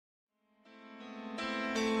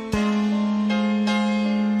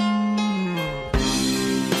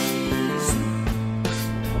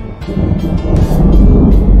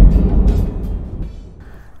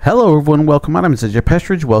Hello everyone, welcome. My name is AJ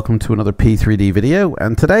Pestridge. Welcome to another P3D video,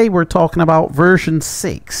 and today we're talking about version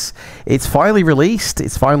 6. It's finally released,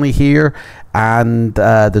 it's finally here, and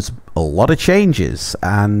there's a lot of changes.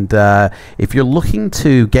 And if you're looking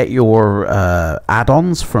to get your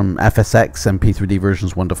add-ons from FSX and P3D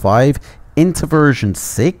versions 1 to 5 into version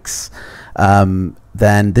 6,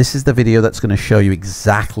 then this is the video that's going to show you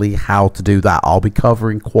exactly how to do that. I'll be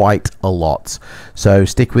covering quite a lot, so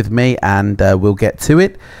stick with me and we'll get to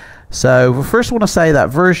it. So first I want to say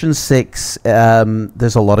that version 6,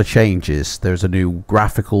 there's a lot of changes. There's a new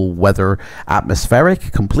graphical weather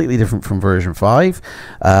atmospheric, completely different from version 5.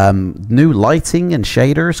 New lighting and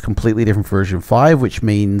shaders, completely different from version 5, which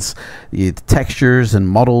means the textures and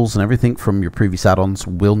models and everything from your previous add-ons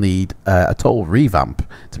will need a total revamp,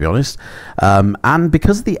 to be honest. And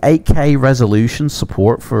because of the 8K resolution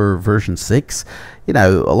support for version 6, you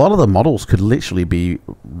know, a lot of the models could literally be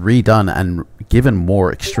redone and given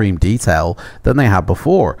more extreme detail than they had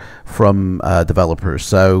before from developers.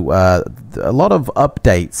 So a lot of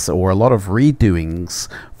updates or a lot of redoings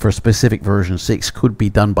for specific version 6 could be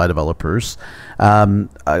done by developers.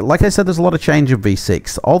 Like I said, there's a lot of change in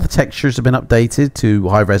V6. All the textures have been updated to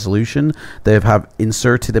high resolution. They have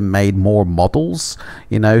inserted and made more models,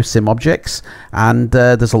 you know, sim objects, and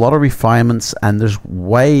there's a lot of refinements, and there's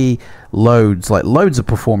loads of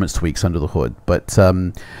performance tweaks under the hood. But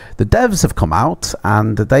the devs have come out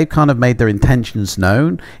and they've kind of made their intentions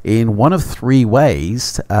known in one of 3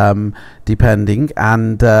 ways, depending.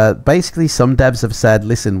 And basically some devs have said,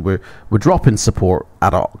 listen, we're dropping support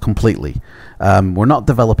completely. We're not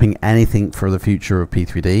developing anything for the future of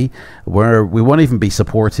P3D. We won't even be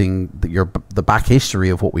supporting the back history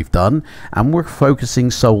of what we've done, and we're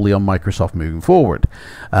focusing solely on Microsoft moving forward.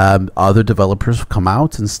 Other developers have come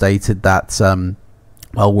out and stated that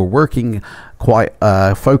well, we're working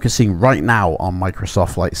focusing right now on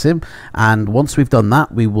Microsoft FLIGHTSIM, and once we've done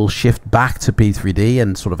that, we will shift back to P3D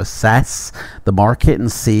and sort of assess the market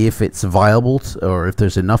and see if it's viable or if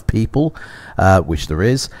there's enough people, which there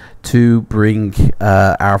is, to bring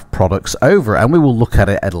our products over, and we will look at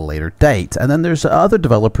it at a later date. And then there's other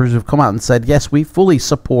developers who've come out and said, yes, we fully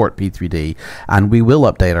support P3D and we will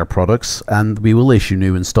update our products and we will issue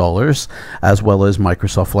new installers as well as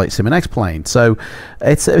Microsoft FLIGHTSIM and X-Plane. So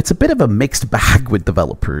it's a bit of a mixed bag with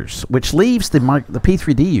developers, which leaves the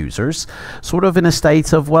P3D users sort of in a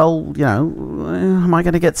state of, well, you know, am I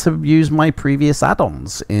going to get to use my previous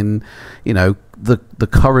add-ons in, you know, the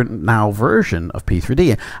current now version of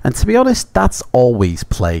P3D? And to be honest, that's always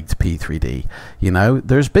plagued P3D. You know,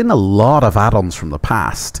 there's been a lot of add-ons from the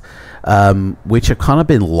past which have kind of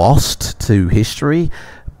been lost to history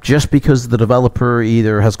just because the developer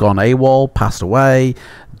either has gone AWOL, passed away,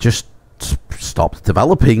 just stopped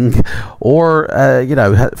developing, or you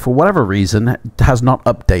know, for whatever reason has not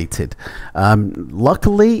updated.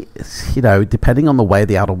 Luckily, you know, depending on the way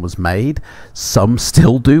the add-on was made, some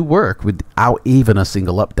still do work without even a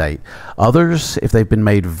single update. Others, if they've been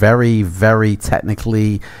made very, very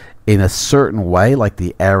technically in a certain way, like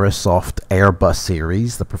the AEROSOFT AIRBUS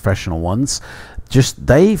series, the professional ones, just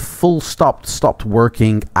they stopped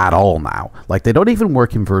working at all now. Like, they don't even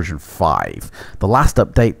work in version 5. The last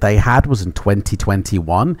update they had was in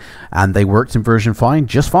 2021, and they worked in version 5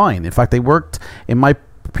 just fine. In fact, they worked in my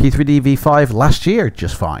P3Dv6 last year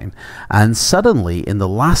just fine. And suddenly, in the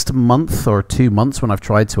last month or 2 months when I've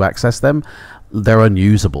tried to access them, they're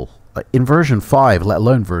unusable in version 5, let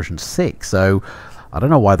alone version 6. So I don't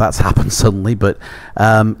know why that's happened suddenly, but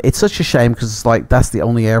it's such a shame, because it's like that's the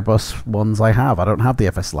only AIRBUS ones I have. I don't have the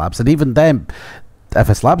FS Labs, and even them,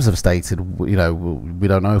 FS Labs have stated, you know, we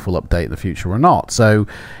don't know if we'll update in the future or not. So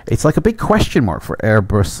it's like a big question mark for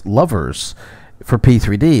AIRBUS lovers for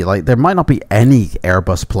P3D. Like, there might not be any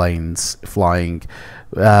AIRBUS planes flying,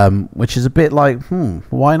 which is a bit like,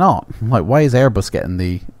 why not? Like, why is AIRBUS getting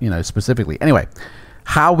the, you know, specifically? Anyway,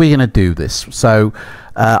 how are we going to do this? So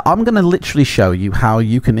I'm going to literally show you how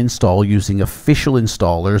you can install using official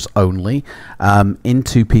installers only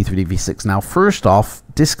into P3Dv6. Now, first off,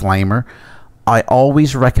 disclaimer, I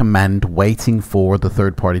always recommend waiting for the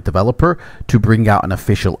third-party developer to bring out an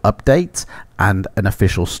official update and an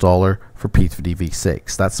official installer for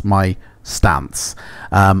P3Dv6. That's my stance.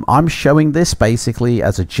 I'm showing this basically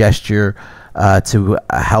as a gesture to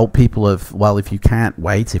help people of, well, if you can't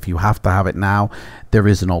wait, if you have to have it now, there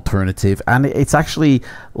is an alternative. And it's actually,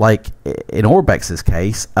 like in Orbex's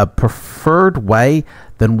case, a preferred way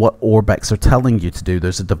than what Orbex are telling you to do.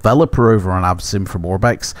 There's a developer over on AVSIM from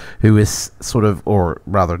Orbex who is sort of, or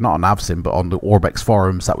rather not on AVSIM, but on the Orbex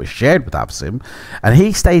forums that was shared with AVSIM, and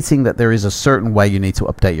he's stating that there is a certain way you need to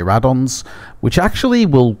update your add-ons, which actually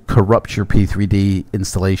will corrupt your P3D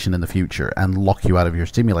installation in the future and lock you out of your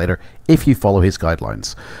simulator if you follow his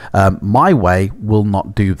guidelines. My way will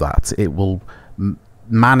not do that. It will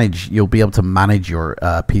you'll be able to manage your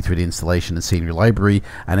P3D installation and scenery library,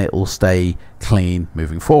 and it will stay clean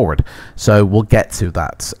moving forward. So we'll get to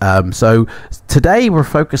that. So today we're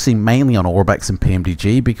focusing mainly on Orbex and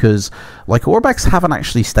PMDG, because like Orbex haven't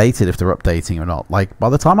actually stated if they're updating or not. Like by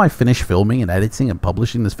the time I finish filming and editing and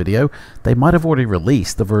publishing this video, they might have already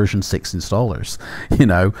released the version 6 installers, you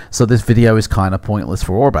know, so this video is kind of pointless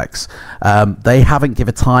for Orbex. They haven't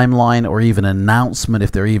given a timeline or even an announcement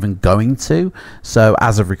if they're even going to, so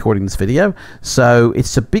as of recording this video, so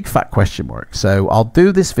it's a big fat question mark. So I'll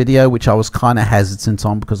do this video, which I was kind of hesitant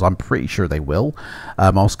on because I'm pretty sure they will. I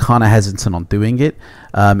was kind of hesitant on doing it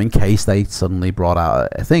in case they suddenly brought out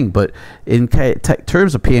a thing, but in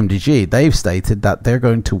terms of PMDG, they've stated that they're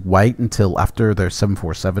going to wait until after their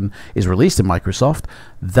 747 is released in Microsoft,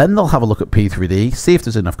 then they'll have a look at P3D, see if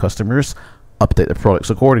there's enough customers, update their products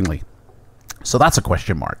accordingly. So that's a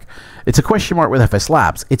question mark. It's a question mark with FS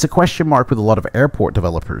Labs. It's a question mark with a lot of airport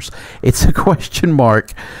developers. It's a question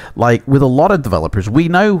mark like with a lot of developers. We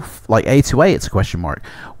know like A2A, it's a question mark.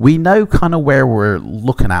 We know kind of where we're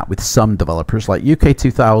looking at with some developers like UK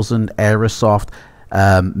 2000, AEROSOFT,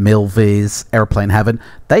 Milviz, Airplane Heaven.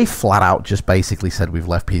 They flat out just basically said we've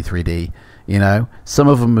left P3D. You know, some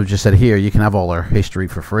of them have just said, here, you can have all our history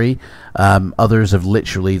for free. Others have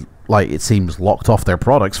literally, like it seems, locked off their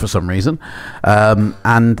products for some reason,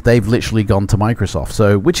 and they've literally gone to Microsoft.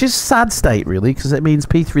 So, which is sad state really, because it means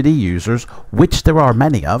P3D users, which there are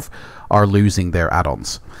many of, are losing their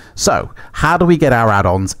add-ons. So how do we get our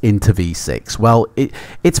add-ons into V6? Well,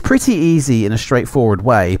 it's pretty easy in a straightforward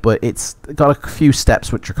way, but it's got a few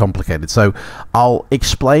steps which are complicated. So I'll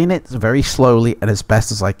explain it very slowly and as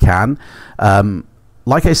best as I can.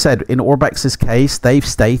 Like I said, in Orbex's case, they've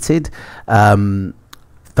stated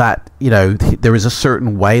that, you know, there is a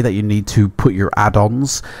certain way that you need to put your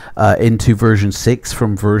add-ons into version 6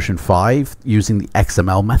 from version 5 using the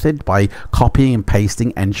XML method by copying and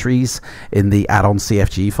pasting entries in the add-on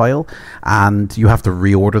CFG file, and you have to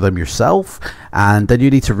reorder them yourself, and then you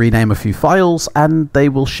need to rename a few files and they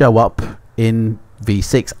will show up in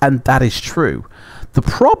V6, and that is true. The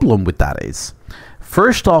problem with that is,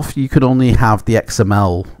 first off, you could only have the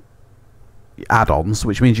XML add-ons,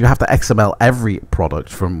 which means you have to XML every product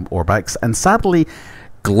from Orbex, and sadly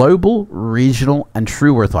global, regional and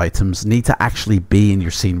true earth items need to actually be in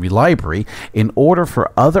your scenery library in order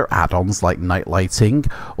for other add-ons like night lighting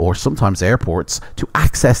or sometimes airports to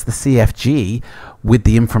access the CFG with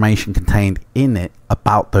the information contained in it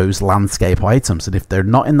about those landscape items. And if they're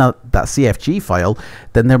not in that CFG file,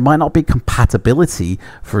 then there might not be compatibility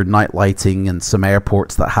for night lighting and some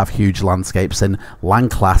airports that have huge landscapes and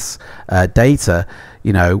land class data,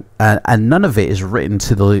 you know, and none of it is written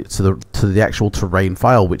to the actual terrain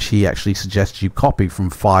file, which he actually suggests you copy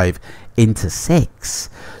from 5 into 6.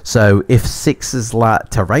 So if 6's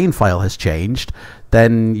terrain file has changed,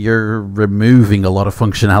 then you're removing a lot of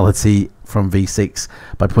functionality from V6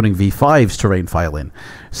 by putting V5's terrain file in.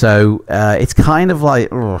 So it's kind of like,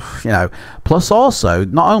 you know, plus also,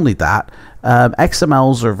 not only that,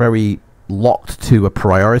 XMLs are very locked to a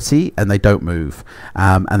priority and they don't move,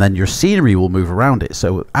 and then your scenery will move around it.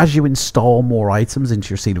 So as you install more items into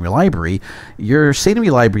your scenery library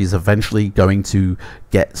is eventually going to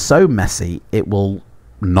get so messy it will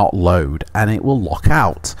not load and it will lock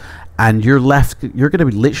out, and you're going to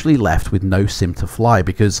be literally left with no sim to fly,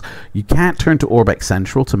 because you can't turn to Orbex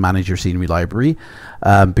Central to manage your scenery library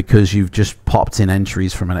because you've just popped in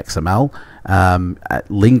entries from an XML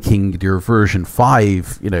linking your version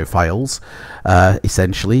 5, you know, files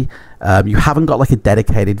essentially. You haven't got like a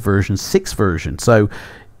dedicated version 6 version, so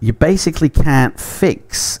you basically can't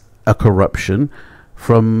fix a corruption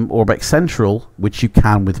from Orbex Central, which you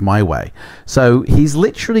can with MyWay. So he's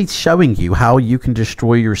literally showing you how you can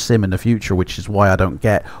destroy your sim in the future, which is why I don't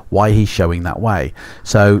get why he's showing that way.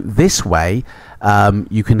 So this way,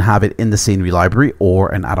 you can have it in the scenery library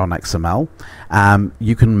or an add-on XML.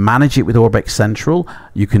 You can manage it with Orbex Central,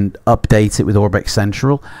 you can update it with Orbex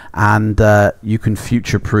Central, and you can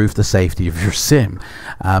future-proof the safety of your sim.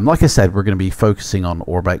 Like I said, we're going to be focusing on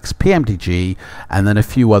Orbex, PMDG, and then a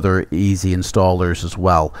few other easy installers as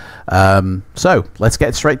well. So let's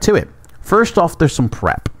get straight to it. First off, there's some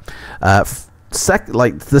prep.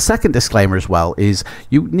 the second disclaimer as well is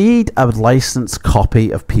you need a licensed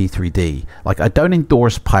copy of P3D. Like, I don't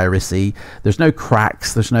endorse piracy. There's no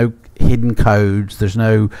cracks, there's no hidden codes, there's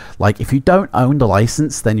no, like, if you don't own the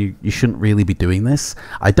license, then you shouldn't really be doing this.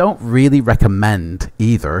 I don't really recommend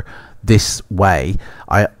either this way.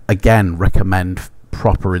 I again recommend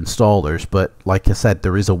proper installers, but like I said,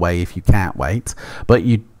 there is a way if you can't wait. But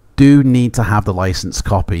you do need to have the license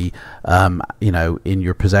copy you know, in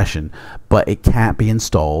your possession, but it can't be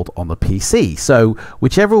installed on the PC. So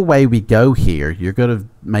whichever way we go here, you're going to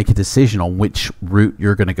make a decision on which route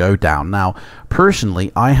you're going to go down. Now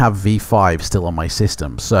personally, I have V5 still on my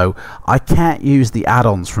system, so I can't use the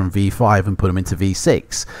add-ons from V5 and put them into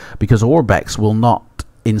V6 because Orbex will not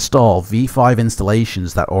install V5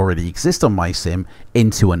 installations that already exist on my sim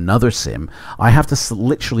into another sim. I have to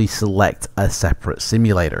literally select a separate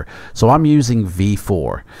simulator. So I'm using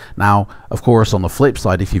V4. Now, of course, on the flip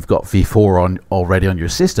side, if you've got V4 already on your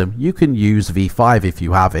system, you can use V5 if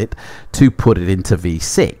you have it to put it into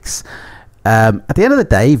V6. At the end of the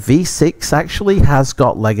day, V6 actually has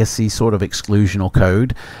got legacy sort of exclusional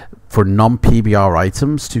code for non-PBR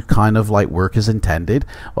items to kind of like work as intended.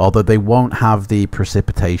 Although they won't have the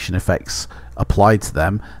precipitation effects applied to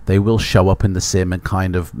them, they will show up in the sim and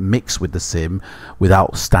kind of mix with the sim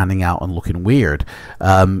without standing out and looking weird.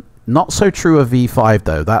 Not so true of V5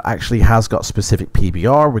 though. That actually has got specific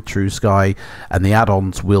PBR with True Sky, and the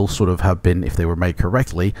add-ons will sort of have been, if they were made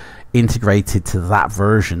correctly, integrated to that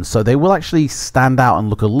version. So they will actually stand out and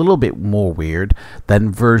look a little bit more weird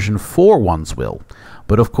than version 4 ones will.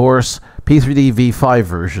 But of course, P3Dv6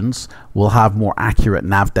 versions will have more accurate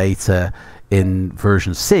nav data in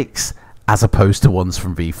version 6 as opposed to ones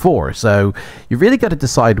from V4. So you really got to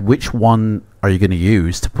decide which one are you going to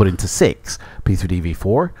use to put into 6,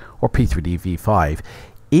 P3Dv4 or P3Dv6.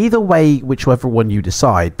 Either way, whichever one you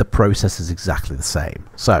decide, the process is exactly the same.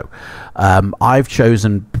 So I've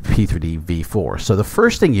chosen P3Dv6. So the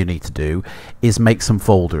first thing you need to do is make some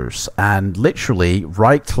folders, and literally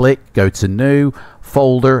right click, go to new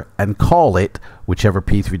folder and call it whichever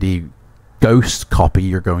P3D ghost copy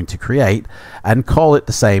you're going to create, and call it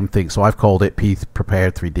the same thing. So I've called it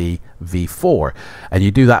prepared 3D V4, and you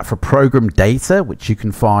do that for program data, which you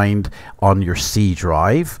can find on your C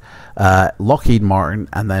drive, Lockheed Martin,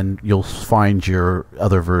 and then you'll find your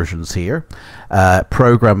other versions here.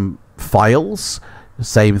 Program files,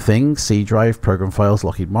 same thing, C drive, program files,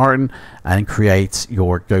 Lockheed Martin, and create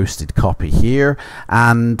your ghosted copy here.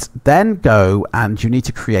 And then go and you need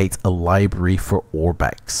to create a library for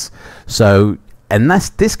Orbex. So, and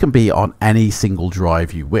this can be on any single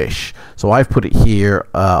drive you wish. So I've put it here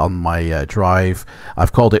on my drive.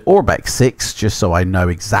 I've called it Orbex 6 just so I know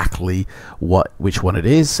exactly which one it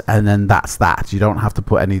is, and then that's that. You don't have to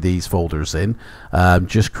put any of these folders in.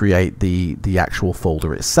 Just create the actual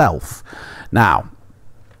folder itself. Now,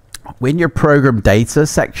 in your program data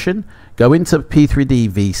section, go into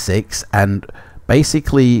P3Dv6, and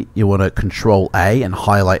basically you want to Control A and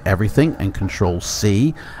highlight everything, and Control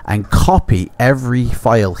C and copy every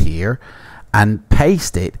file here and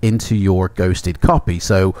paste it into your ghosted copy.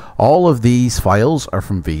 So all of these files are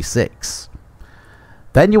from V6.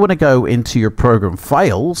 Then you want to go into your program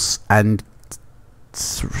files and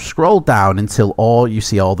scroll down until you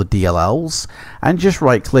see all the DLLs, and just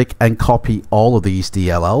right click and copy all of these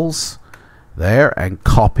DLLs there, and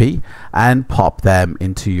copy and pop them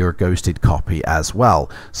into your ghosted copy as well.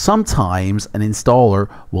 Sometimes an installer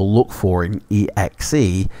will look for an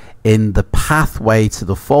exe in the pathway to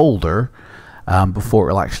the folder before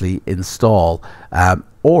it'll actually install,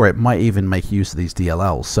 or it might even make use of these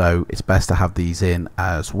DLLs, so it's best to have these in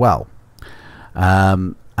as well.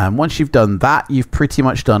 And once you've done that, you've pretty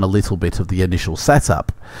much done a little bit of the initial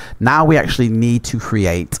setup. Now we actually need to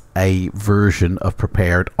create a version of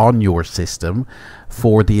prepared on your system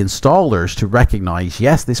for the installers to recognize,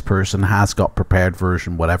 yes, this person has got prepared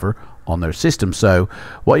version whatever on their system. So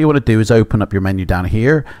what you want to do is open up your menu down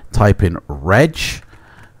here, type in reg.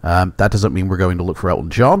 That doesn't mean we're going to look for Elton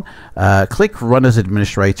John. Click Run as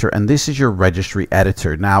Administrator, and this is your registry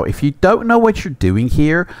editor. Now, if you don't know what you're doing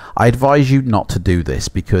here, I advise you not to do this,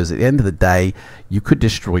 because at the end of the day, you could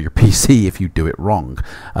destroy your PC if you do it wrong.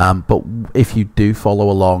 But if you do follow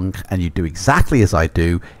along and you do exactly as I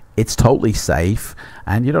do, it's totally safe,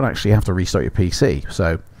 and you don't actually have to restart your PC.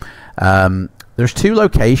 So there's two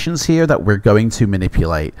locations here that we're going to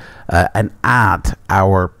manipulate and add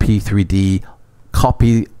our P3D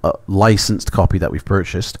copy, licensed copy that we've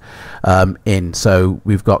purchased in. So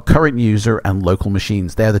we've got current user and local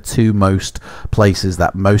machines. They're the two most places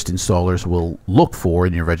that most installers will look for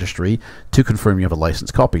in your registry to confirm you have a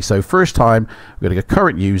licensed copy. So first time, we're going to go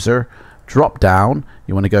current user, drop down,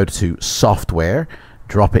 you want to go to software,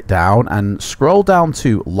 drop it down and scroll down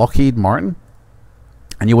to Lockheed Martin,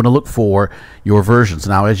 and you want to look for your versions.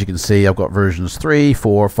 Now, as you can see, I've got versions 3,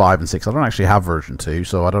 4, 5, and 6. I don't actually have version 2,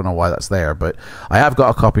 so I don't know why that's there, but I have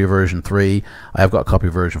got a copy of version 3, I have got a copy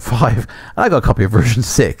of version 5, and I got a copy of version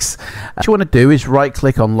 6. What you want to do is right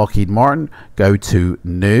click on Lockheed Martin, go to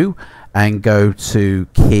New, and go to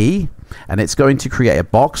Key, and it's going to create a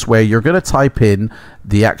box where you're going to type in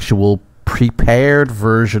the actual prepared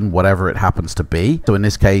version, whatever it happens to be. So in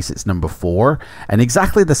this case it's number 4, and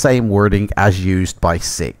exactly the same wording as used by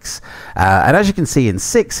 6. And as you can see in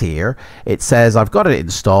 6 here, it says I've got it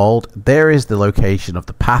installed, there is the location of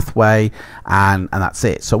the pathway, and that's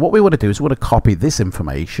it. So what we want to do is we want to copy this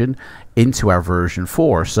information into our version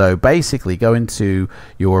 4. So basically go into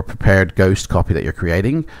your prepared ghost copy that you're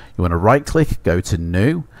creating, you want to right click, go to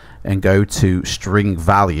New, and go to string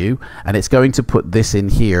value, and it's going to put this in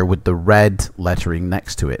here with the red lettering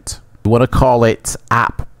next to it. You want to call it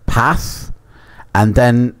app path, and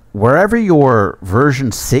then wherever your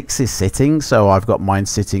version 6 is sitting, so I've got mine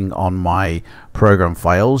sitting on my program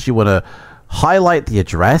files, you want to highlight the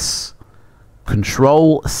address,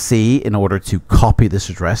 Control C in order to copy this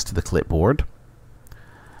address to the clipboard,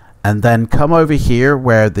 and then come over here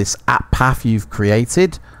where this app path you've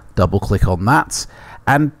created, double click on that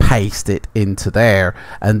and paste it into there,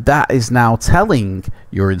 and that is now telling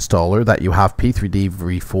your installer that you have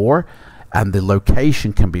P3Dv6 and the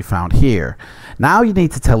location can be found here. Now you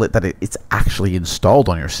need to tell it that it's actually installed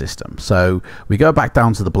on your system. So we go back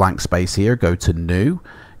down to the blank space here, go to New,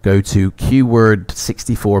 go to keyword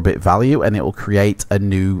 64-bit value, and it will create a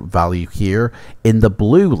new value here in the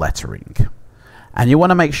blue lettering. And you want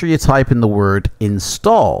to make sure you type in the word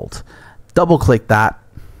installed. Double click that,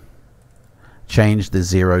 change the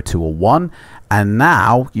 0 to a 1, and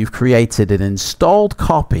now you've created an installed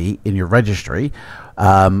copy in your registry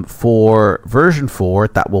for version 4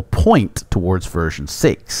 that will point towards version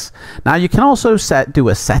 6. Now you can also do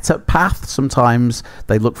a setup path. Sometimes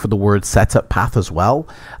they look for the word setup path as well,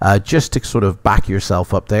 just to sort of back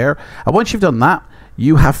yourself up there. And once you've done that,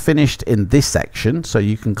 you have finished in this section, so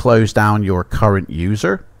you can close down your current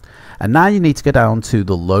user. And now you need to go down to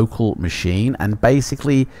the local machine and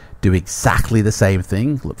basically do exactly the same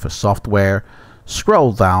thing. Look for software,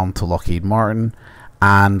 scroll down to Lockheed Martin,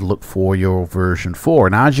 and look for your version 4.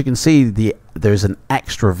 Now, as you can see, there's an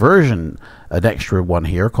extra version, an extra one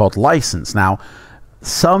here called license. Now,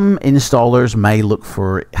 some installers may look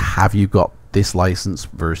for, have you got this license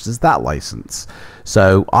versus that license?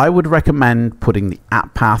 So I would recommend putting the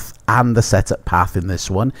app path and the setup path in this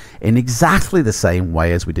one in exactly the same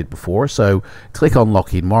way as we did before. So click on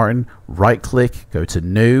Lockheed Martin, right click, go to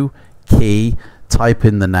New, Key, type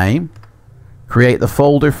in the name, create the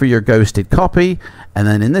folder for your ghosted copy, and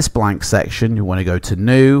then in this blank section you want to go to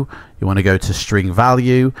New, you want to go to string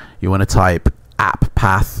value, you want to type app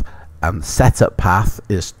path, and setup path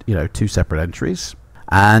is, you know, 2 separate entries.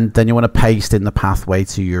 And then you want to paste in the pathway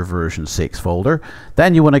to your version 6 folder.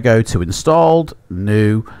 Then you want to go to installed,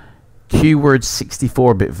 New, keyword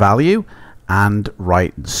 64-bit value, and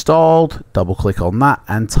write installed, double click on that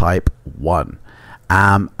and type 1.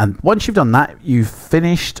 And once you've done that, you've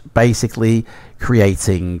finished basically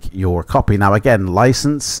creating your copy. Now again,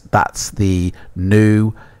 license, that's the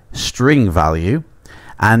new string value,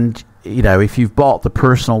 and you know, if you've bought the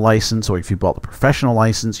personal license or if you bought the professional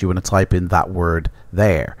license, you want to type in that word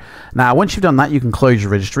there. Now, once you've done that, you can close your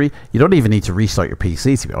registry. You don't even need to restart your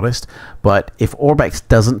PC, to be honest. But if AIRBUS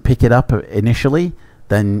doesn't pick it up initially,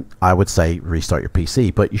 then I would say restart your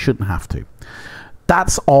PC, but you shouldn't have to.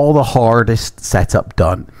 That's all the hardest setup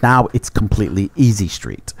done. Now it's completely easy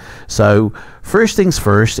street. So first things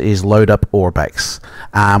first is load up AIRBUS.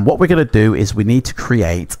 What we're going to do is we need to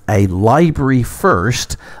create a library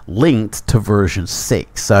first linked to version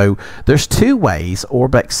 6. So there's 2 ways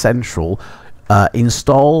AIRBUS Central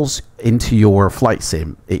installs into your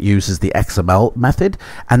FLIGHTSIM. It uses the XML method,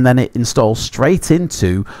 and then it installs straight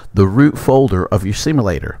into the root folder of your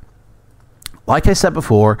simulator. Like I said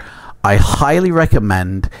before, I highly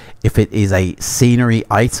recommend if it is a scenery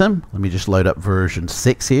item. Let me just load up version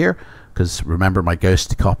 6 here, because remember my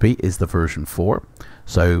ghost copy is the version 4,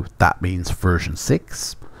 so that means version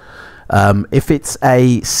 6. If it's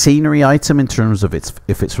a scenery item in terms of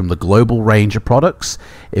if it's from the global range of products,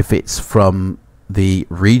 if it's from the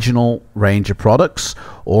regional range of products,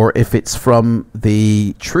 or if it's from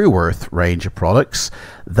the True Earth range of products,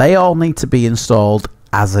 they all need to be installed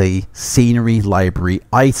as a scenery library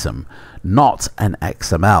item, not an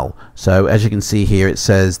XML. So as you can see here, it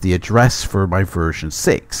says the address for my version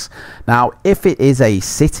 6. Now if it is a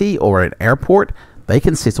city or an airport, They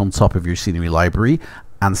can sit on top of your scenery library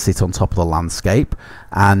and sit on top of the landscape,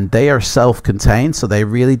 and they are self-contained, so they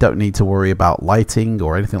really don't need to worry about lighting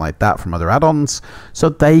or anything like that from other add-ons, so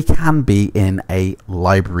they can be in a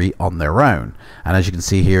library on their own. And as you can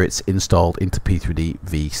see here, it's installed into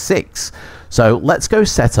P3Dv6. So let's go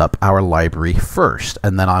set up our library first,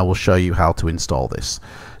 and then I will show you how to install this.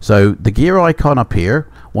 So the gear icon up here,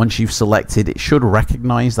 once you've selected, it should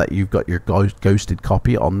recognize that you've got your ghosted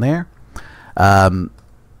copy on there.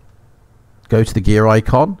 Go to the gear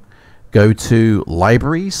icon, go to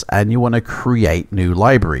libraries, and you want to create new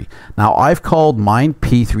library. Now I've called mine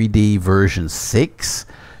P3D version 6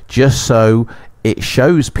 just so it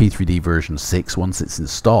shows P3D version 6 once it's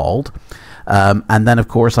installed, and then of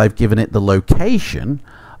course I've given it the location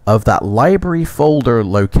of that library folder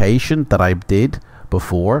location that I did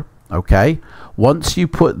before. Okay, once you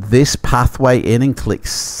put this pathway in and click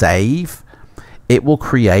save, it will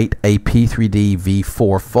create a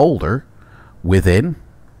P3Dv4 folder within.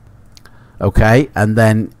 Okay, and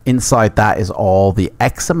then inside that is all the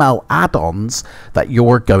XML add-ons that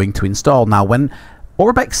you're going to install. Now when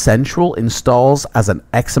Orbex Central installs as an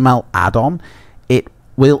XML add-on, it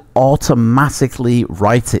will automatically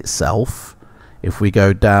write itself. If we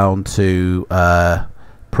go down to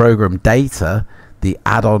program data, the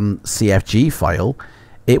add-on CFG file,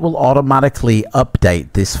 it will automatically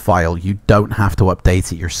update this file. You don't have to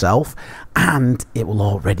update it yourself, and it will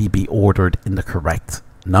already be ordered in the correct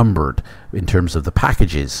numbered in terms of the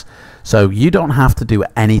packages. So you don't have to do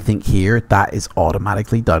anything here. That is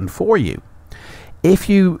automatically done for you. If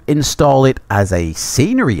you install it as a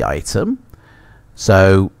scenery item,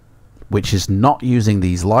 so which is not using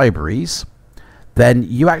these libraries, then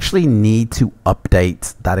you actually need to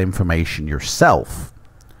update that information yourself.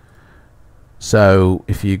 So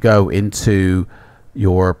if you go into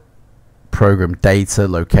your program data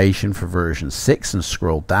location for version 6 and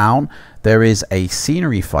scroll down, there is a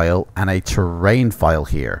scenery file and a terrain file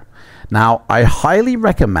here. Now I highly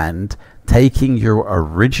recommend taking your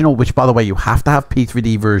original, which by the way you have to have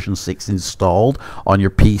P3D version 6 installed on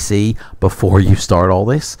your PC before you start all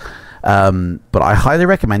this, but I highly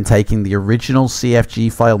recommend taking the original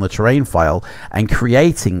CFG file and the terrain file and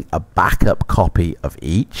creating a backup copy of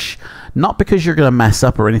each. Not because you're going to mess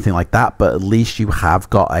up or anything like that, but at least you have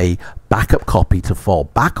got a backup copy to fall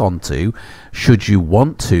back onto should you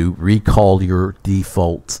want to recall your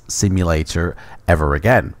default simulator ever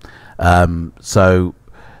again. So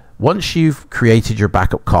once you've created your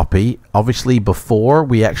backup copy, obviously before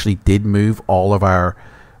we actually did move all of our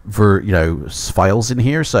files in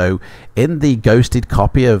here. So in the ghosted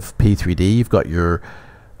copy of P3D, you've got your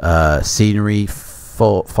scenery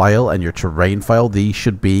file and your terrain file. These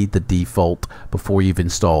should be the default before you've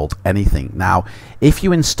installed anything. Now if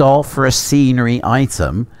you install for a scenery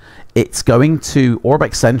item, it's going to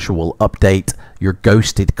Orbex Central will update your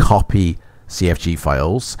ghosted copy CFG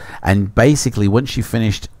files, and basically once you've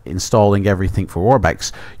finished installing everything for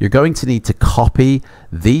Orbex, you're going to need to copy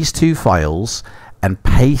these two files and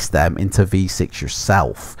paste them into V6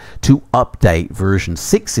 yourself to update version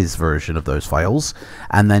 6's version of those files,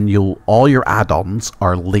 and then all your add-ons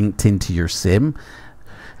are linked into your sim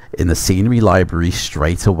in the scenery library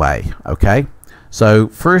straight away. Okay, so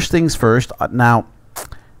first things first, now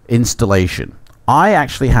installation. I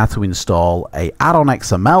actually had to install a add-on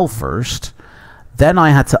XML first, then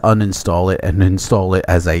I had to uninstall it and install it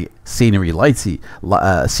as a scenery library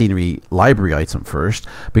item first,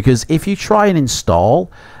 because if you try and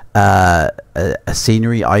install a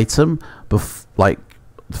scenery item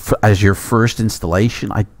as your first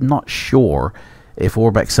installation, I'm not sure if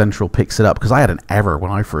Orbex Central picks it up, because I had an error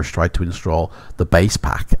when I first tried to install the base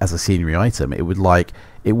pack as a scenery item. It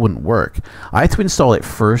wouldn't work. I had to install it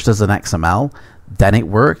first as an XML, then it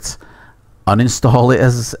worked. Uninstall it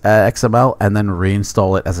as XML and then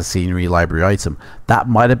reinstall it as a scenery library item. That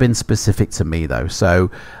might have been specific to me though. So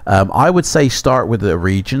I would say start with the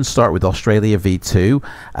region, start with Australia V2,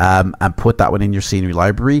 and put that one in your scenery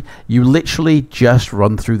library. You literally just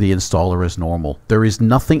run through the installer as normal. There is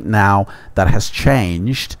nothing now that has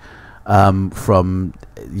changed from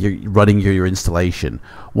running your installation.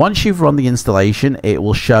 Once you've run the installation, it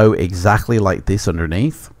will show exactly like this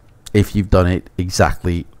underneath if you've done it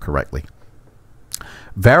exactly correctly.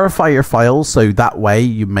 Verify your files, so that way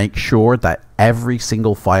you make sure that every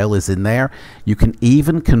single file is in there. You can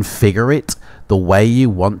even configure it the way you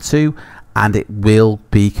want to, and it will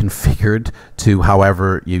be configured to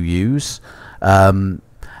however you use.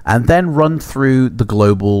 And then run through the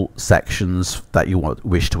global sections that you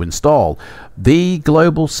wish to install. The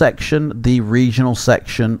global section, the regional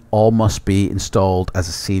section, all must be installed as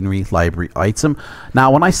a scenery library item.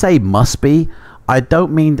 Now when I say must be, I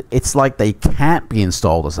don't mean it's like they can't be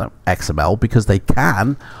installed as an XML, because they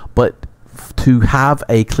can, but to have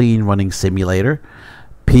a clean running simulator,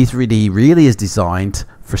 P3D really is designed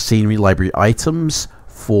for scenery library items,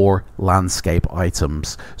 for landscape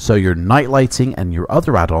items. So your night lighting and your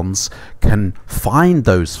other add-ons can find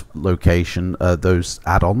those those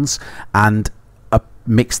add-ons and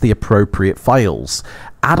mix the appropriate files.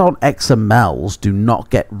 Add-on XMLs do not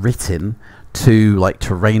get written to like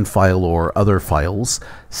terrain file or other files.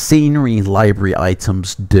 Scenery library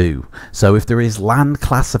items do. So if there is land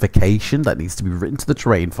classification that needs to be written to the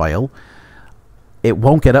terrain file, it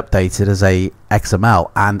won't get updated as a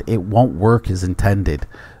XML and it won't work as intended.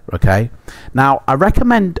 Okay, now I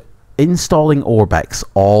recommend installing Orbex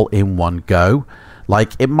all in one go.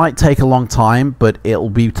 Like, it might take a long time, but it'll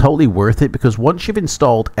be totally worth it, because once you've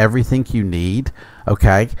installed everything you need,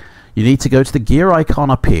 okay, you need to go to the gear icon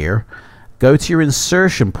up here, go to your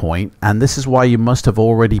insertion point, and this is why you must have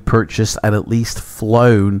already purchased and at least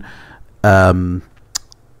flown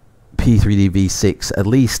P3Dv6 at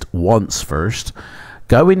least once first.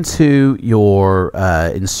 Go into your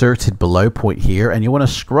inserted below point here, and you want to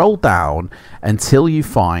scroll down until you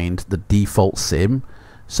find the default sim.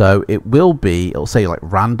 So it will be, it'll say like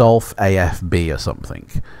Randolph AFB or something.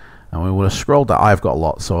 And we want to scroll down. I've got a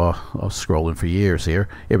lot, so I was scrolling for years here.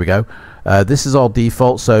 Here we go. This is all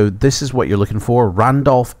default, so this is what you're looking for,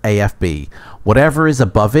 Randolph AFB. Whatever is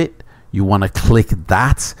above it, you want to click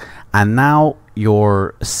that, and now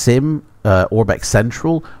your sim Orbex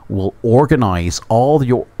Central will organize all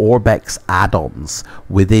your Orbex add-ons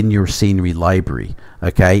within your scenery library,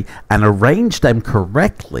 okay, and arrange them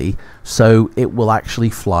correctly so it will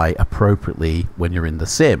actually fly appropriately when you're in the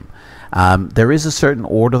sim. There is a certain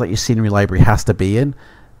order that your scenery library has to be in.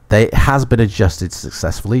 It has been adjusted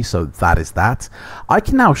successfully, so that is that. I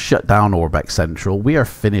can now shut down Orbex Central. We are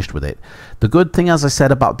finished with it. The good thing, as I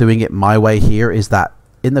said, about doing it my way here is that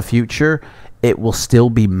in the future it will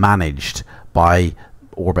still be managed by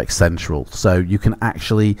Orbex Central, so you can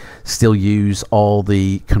actually still use all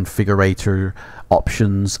the configurator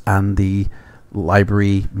options and the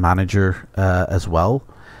library manager as well.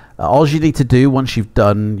 All you need to do once you've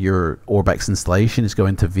done your Orbex installation is go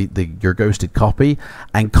into your ghosted copy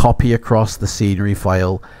and copy across the scenery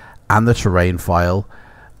file and the terrain file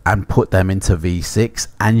and put them into V6,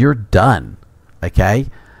 and you're done.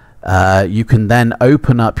 Okay, you can then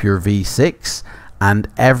open up your V6, and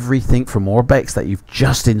everything from Orbex that you've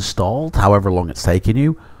just installed, however long it's taken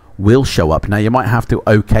you, will show up. Now you might have to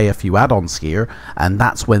OK a few add-ons here, and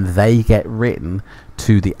that's when they get written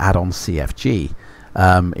to the add-on CFG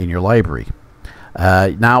in your library.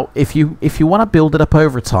 Now if you want to build it up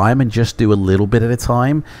over time and just do a little bit at a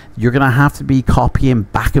time, you're gonna have to be copying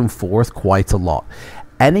back and forth quite a lot.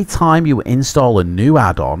 Anytime you install a new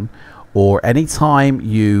add-on, or anytime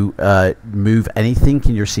you move anything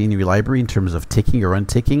in your scenery library in terms of ticking or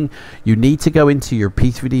unticking, you need to go into your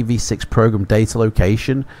P3Dv6 program data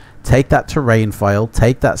location, take that terrain file,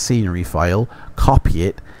 take that scenery file, copy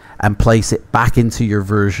it, and place it back into your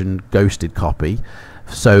version ghosted copy.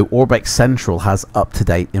 So Orbex Central has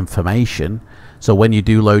up-to-date information, so when you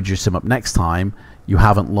do load your sim up next time, you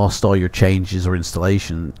haven't lost all your changes or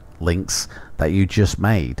installation links that you just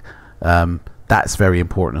made. That's very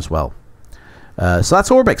important as well. So that's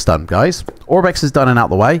Orbex done, guys. Orbex is done and out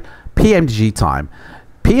the way. PMDG time.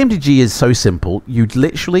 PMDG is so simple, you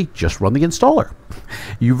literally just run the installer.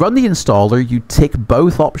 You run the installer, you tick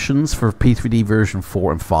both options for P3D version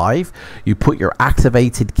 4 and 5. You put your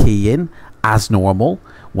activated key in as normal.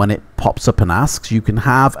 When it pops up and asks, you can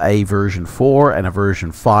have a version 4 and a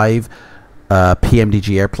version 5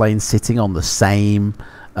 PMDG airplane sitting on the same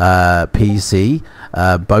PC,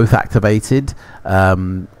 both activated.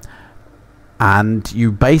 And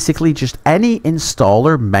you basically just, any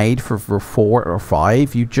installer made for 4 or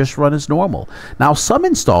 5, you just run as normal. Now some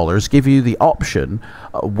installers give you the option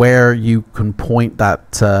where you can point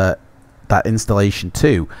that that installation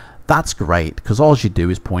to. That's great, because all you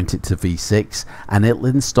do is point it to V6 and it'll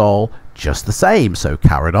install just the same. So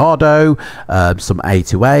Carinado, some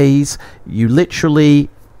A2As, you literally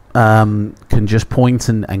can just point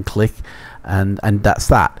and click, and that's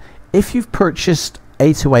that. If you've purchased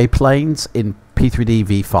A2A planes in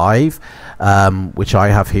P3Dv5, which I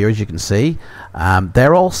have here, as you can see,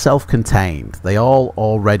 they're all self-contained. They all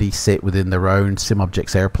already sit within their own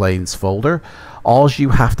SimObjects Airplanes folder. All you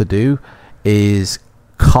have to do is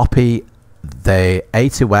copy the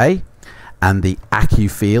A2A and the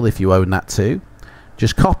AccuFeel if you own that too.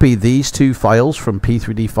 Just copy these two files from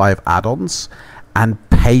P3D5 add-ons and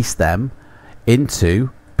paste them into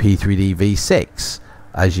P3Dv6,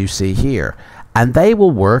 as you see here, and they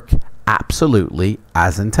will work absolutely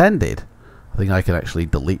as intended. I think I can actually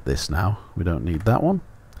delete this now. We don't need that one.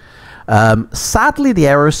 Sadly, the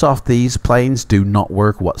AEROSOFT, these planes do not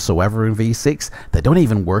work whatsoever in V6. They don't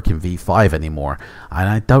even work in V5 anymore, and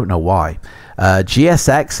I don't know why.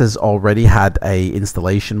 GSX has already had a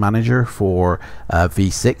installation manager for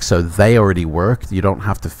V6, so they already work. You don't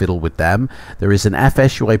have to fiddle with them. There is an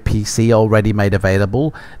FSUI PC already made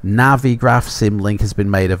available. Navigraph Symlink has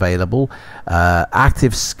been made available.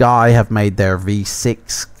 Active Sky have made their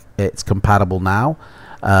V6. It's compatible now.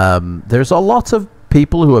 There's a lot of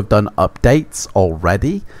people who have done updates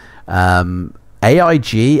already.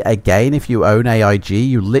 AIG, again, if you own AIG,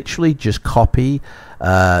 you literally just copy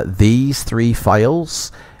these 3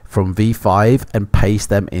 files from V5 and paste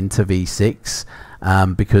them into V6,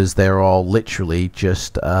 because they're all literally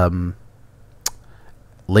just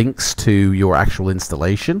links to your actual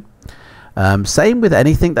installation. Same with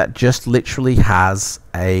anything that just literally has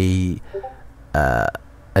an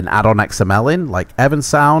add-on XML in, like Evan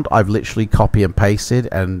Sound. I've literally copy and pasted,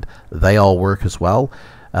 and they all work as well.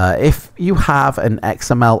 If you have an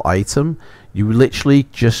XML item, you literally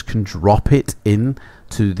just can drop it in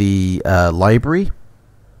to the library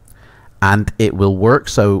and it will work.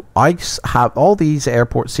 So I have all these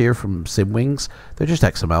airports here from SimWings. They're just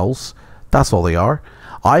XMLs. That's all they are.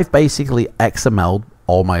 I've basically XML'd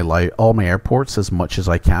all my airports as much as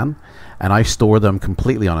I can, and I store them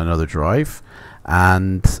completely on another drive.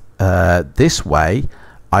 And this way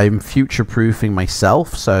I'm future-proofing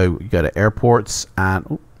myself. So you go to airports,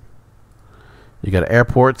 and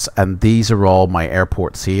these are all my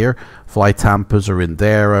airports here. Flight tampers are in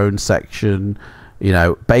their own section. You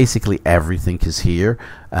know, basically everything is here,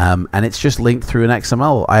 and it's just linked through an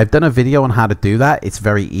XML. I've done a video on how to do that. It's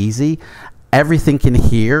very easy. Everything in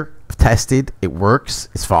here, I've tested, it works,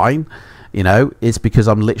 it's fine. You know, it's because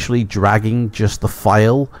I'm literally dragging just the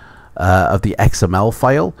file of the XML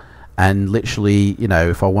file, and literally, you know,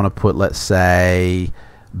 if I want to put, let's say,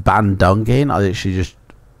 Bandung in, I literally just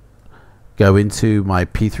go into my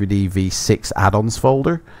P3Dv6 add-ons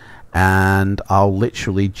folder, and I'll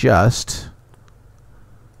literally just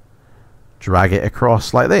drag it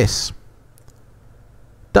across like this.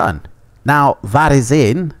 Done. Now that is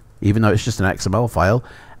in, even though it's just an XML file,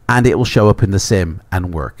 and it will show up in the sim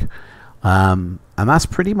and work. And that's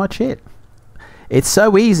pretty much it. It's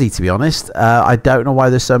so easy, to be honest. I don't know why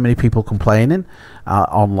there's so many people complaining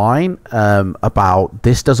online about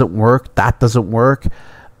this doesn't work, that doesn't work.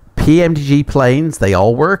 PMDG planes, they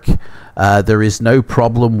all work. There is no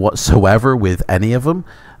problem whatsoever with any of them.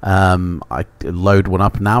 I load one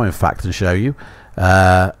up now, in fact, and show you.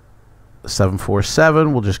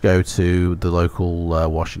 747, we'll just go to the local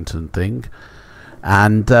Washington thing.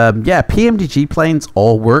 And yeah, PMDG planes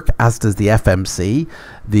all work, as does the FMC.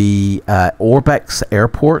 The Orbex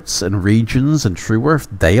airports and regions and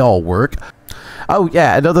TrueEarth, they all work. Oh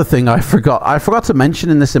yeah, another thing I forgot to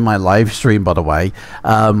mention in my live stream, by the way,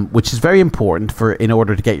 which is very important in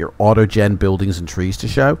order to get your autogen buildings and trees to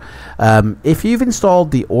show. If you've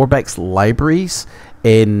installed the Orbex libraries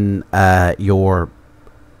in your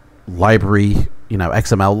library, you know,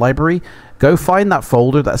 XML library, go find that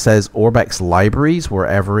folder that says Orbex libraries,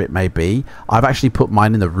 wherever it may be. I've actually put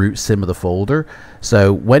mine in the root sim of the folder.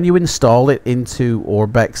 So when you install it into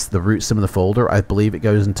Orbex, the root sim of the folder, I believe it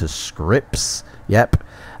goes into scripts. Yep.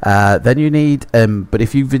 Then you need, but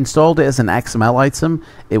if you've installed it as an XML item,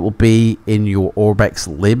 it will be in your Orbex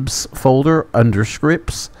libs folder under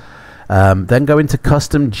scripts. Then go into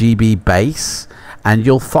custom GB base, and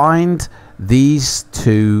you'll find these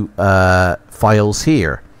 2 files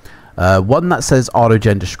here. One that says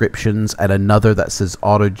AutoGen descriptions, and another that says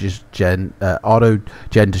AutoGen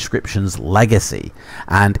descriptions legacy.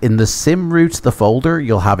 And in the sim root, the folder,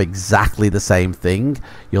 you'll have exactly the same thing.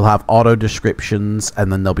 You'll have auto descriptions,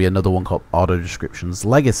 and then there'll be another one called auto descriptions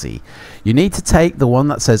legacy. You need to take the one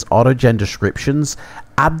that says AutoGen descriptions,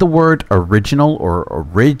 add the word original or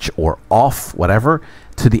orig or off, whatever,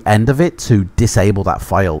 to the end of it to disable that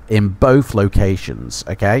file in both locations.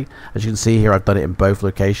 Okay, as you can see here, I've done it in both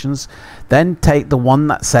locations. Then take the one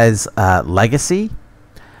that says legacy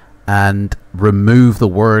and remove the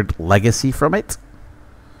word legacy from it.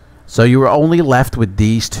 So you are only left with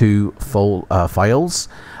these 2 full files.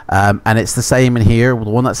 And it's the same in here. The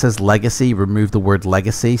one that says legacy, remove the word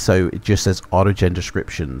legacy, so it just says AutoGen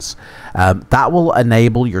descriptions. That will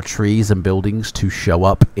enable your trees and buildings to show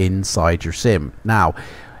up inside your sim. Now,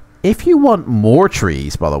 if you want more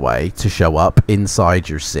trees, by the way, to show up inside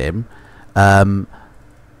your sim,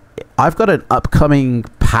 I've got an upcoming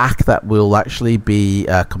pack that will actually be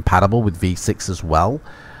compatible with V6 as well,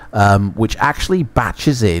 which actually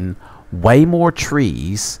batches in way more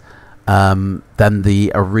trees than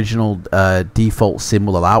the original default sim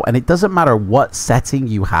will allow. And it doesn't matter what setting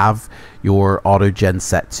you have your autogen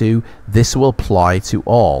set to, this will apply to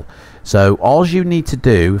all. So all you need to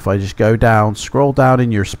do, if I just go down, scroll down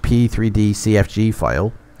in your P3D CFG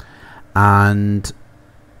file, and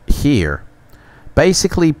here,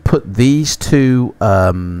 basically put these two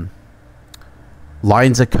lines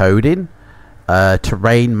of code in.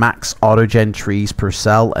 Terrain max autogen trees per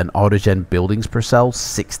cell and autogen buildings per cell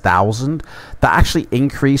 6,000. That actually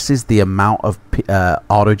increases the amount of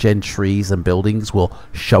autogen trees and buildings will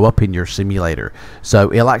show up in your simulator.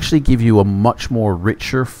 So it'll actually give you a much more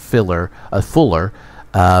richer, fuller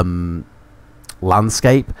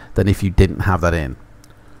landscape than if you didn't have that in.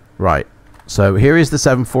 Right. So here is the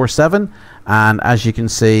 747, and as you can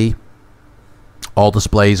see, all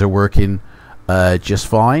displays are working just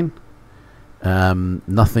fine.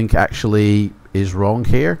 Nothing actually is wrong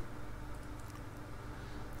here.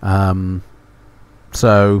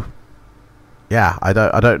 So yeah, I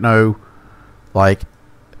don't know, like,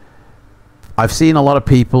 I've seen a lot of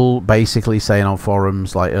people basically saying on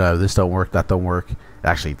forums, like, you know, this don't work, that don't work. It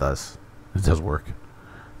actually does. It does work,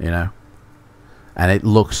 you know, and it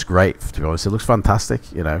looks great, to be honest. It looks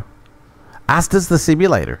fantastic, you know, as does the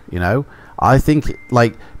simulator, you know. I think,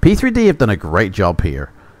 like, P3D have done a great job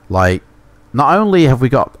here. Like, not only have we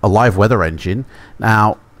got a live weather engine,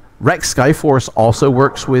 now Rex Skyforce also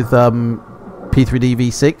works with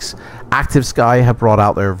P3Dv6. Active Sky have brought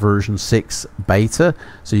out their version 6 beta,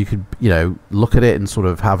 so you could, you know, look at it and sort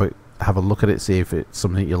of have a look at it, see if it's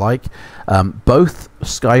something you like. Both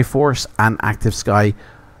Skyforce and Active Sky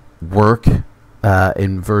work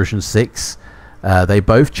in version 6. They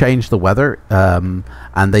both change the weather,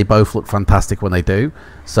 and they both look fantastic when they do.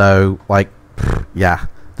 So, like, yeah.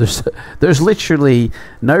 There's literally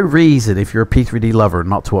no reason, if you're a P3D lover,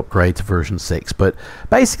 not to upgrade to version 6. But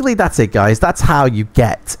basically that's it, guys. That's how you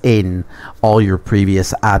get in all your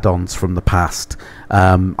previous add-ons from the past.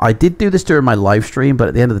 I did do this during my live stream, but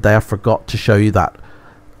at the end of the day I forgot to show you that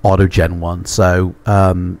AutoGen one. So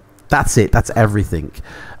that's it. That's everything.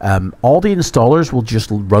 All the installers will just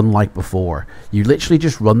run like before. You literally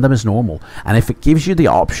just run them as normal. And if it gives you the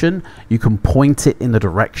option, you can point it in the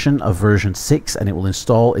direction of version 6 and it will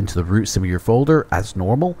install into the root sim of your folder as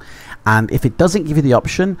normal. And if it doesn't give you the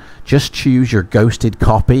option, just choose your ghosted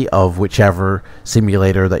copy of whichever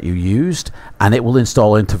simulator that you used and it will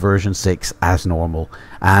install into version 6 as normal.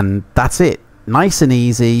 And that's it. Nice and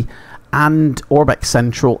easy. And Orbex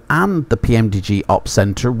Central and the PMDG Ops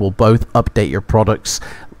Center will both update your products,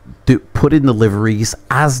 put in the liveries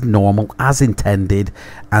as normal, as intended,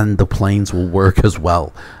 and the planes will work as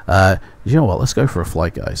well. You know what? Let's go for a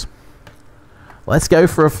flight, guys. Let's go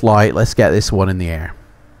for a flight. Let's get this one in the air.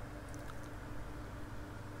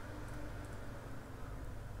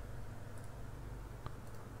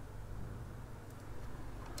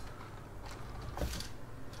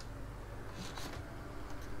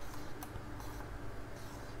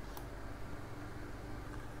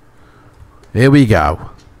 Here we go.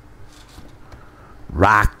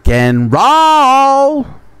 Rock and roll.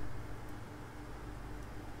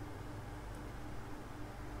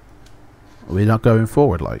 We're not going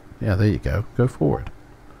forward, like, yeah, there you go. Go forward.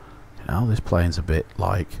 You know, this plane's a bit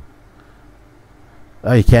like,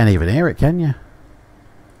 oh, you can't even hear it, can you?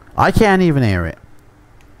 I can't even hear it.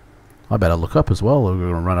 I better look up as well. We're going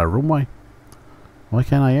to run out of runway. Why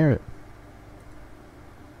can't I hear it?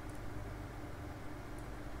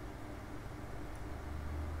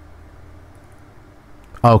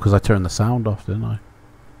 Oh, because I turned the sound off, didn't I?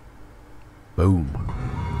 Boom.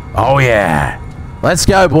 Oh, yeah. Let's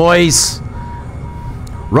go, boys.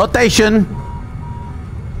 Rotation.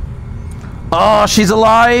 Oh, she's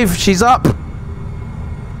alive. She's up.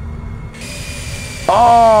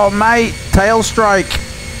 Oh, mate. Tail strike.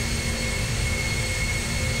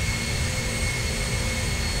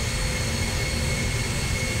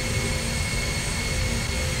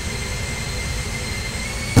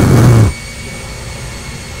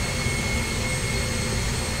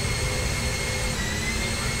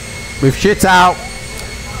 We've shit out.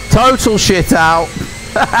 Total shit out.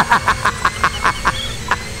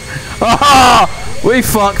 Oh, we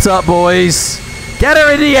fucked up, boys. Get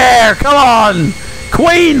her in the air. Come on.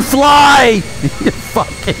 Queen, fly. You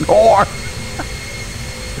fucking whore.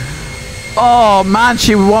 Oh, man,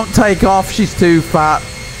 she won't take off. She's too fat.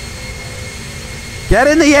 Get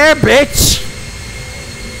in the air, bitch.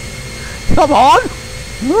 Come on.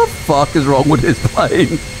 What the fuck is wrong with this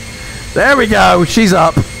plane? There we go. She's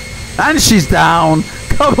up. And she's down.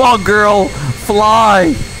 Come on, girl.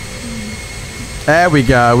 Fly. There we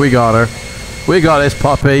go. We got her. We got this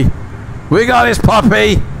puppy. We got this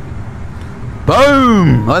puppy.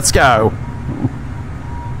 Boom! Let's go.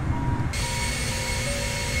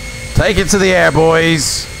 Take it to the air,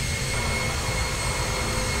 boys.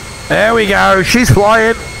 There we go. She's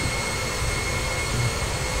flying.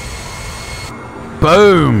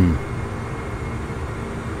 Boom.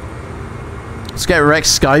 Let's get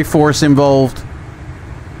Rex Skyforce involved.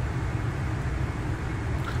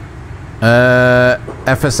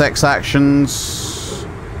 FSX actions.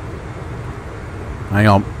 Hang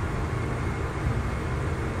on.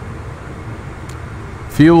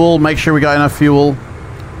 Fuel. Make sure we got enough fuel.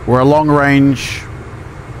 We're a long range.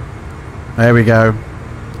 There we go.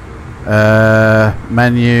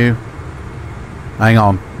 Menu. Hang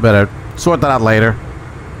on. Better sort that out later.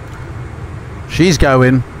 She's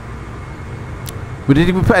going. We didn't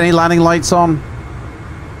even put any landing lights on.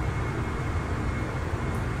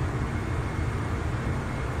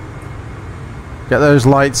 Get those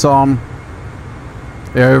lights on.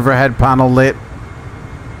 The overhead panel lit.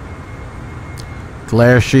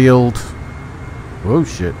 Glare shield. Oh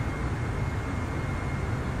shit.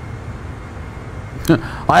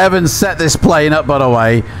 I haven't set this plane up, by the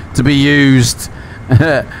way, to be used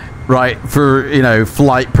right for, you know,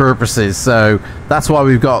 flight purposes, so that's why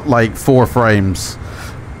we've got like 4 frames.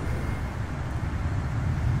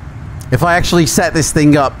 If I actually set this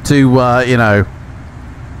thing up to you know,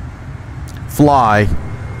 fly,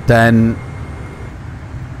 then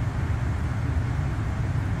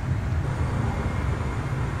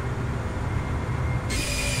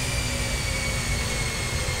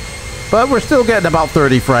but we're still getting about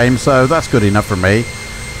 30 frames, so that's good enough for me.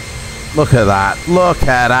 Look at that. Look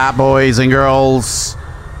at that, boys and girls.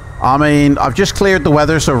 I mean, I've just cleared the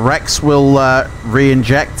weather, so Rex will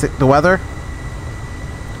re-inject the weather.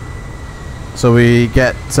 So we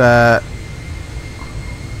get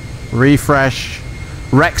refresh.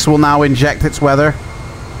 Rex will now inject its weather.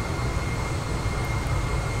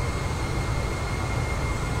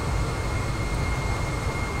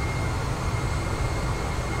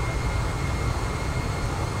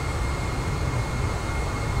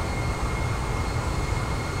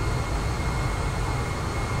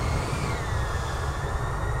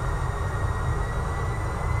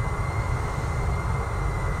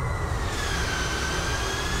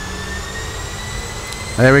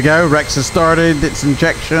 There we go. Rex has started its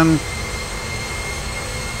injection.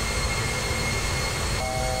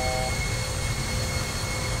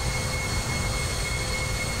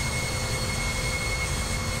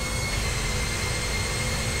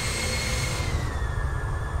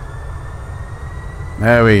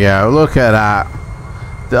 There we go. Look at that.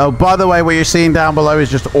 Oh, by the way, what you're seeing down below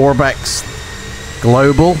is just Orbex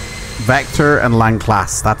Global, Vector, and Land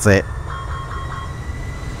Class. That's it.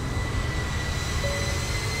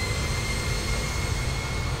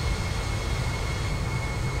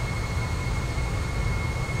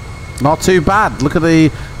 Not too bad. Look at the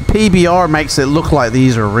PBR, makes it look like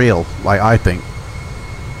these are real, like I think.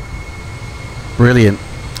 Brilliant.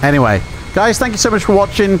 Anyway, guys, thank you so much for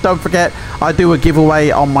watching. Don't forget, I do a giveaway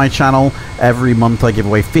on my channel. Every month I give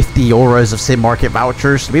away 50 euros of Sim Market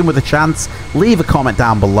vouchers. To be in with a chance, leave a comment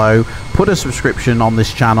down below, put a subscription on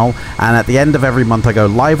this channel, and at the end of every month I go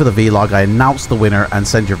live with a vlog. I announce the winner and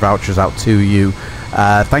send your vouchers out to you.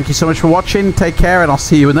 Thank you so much for watching. Take care, and I'll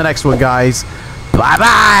see you in the next one, guys.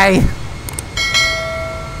 Bye-bye!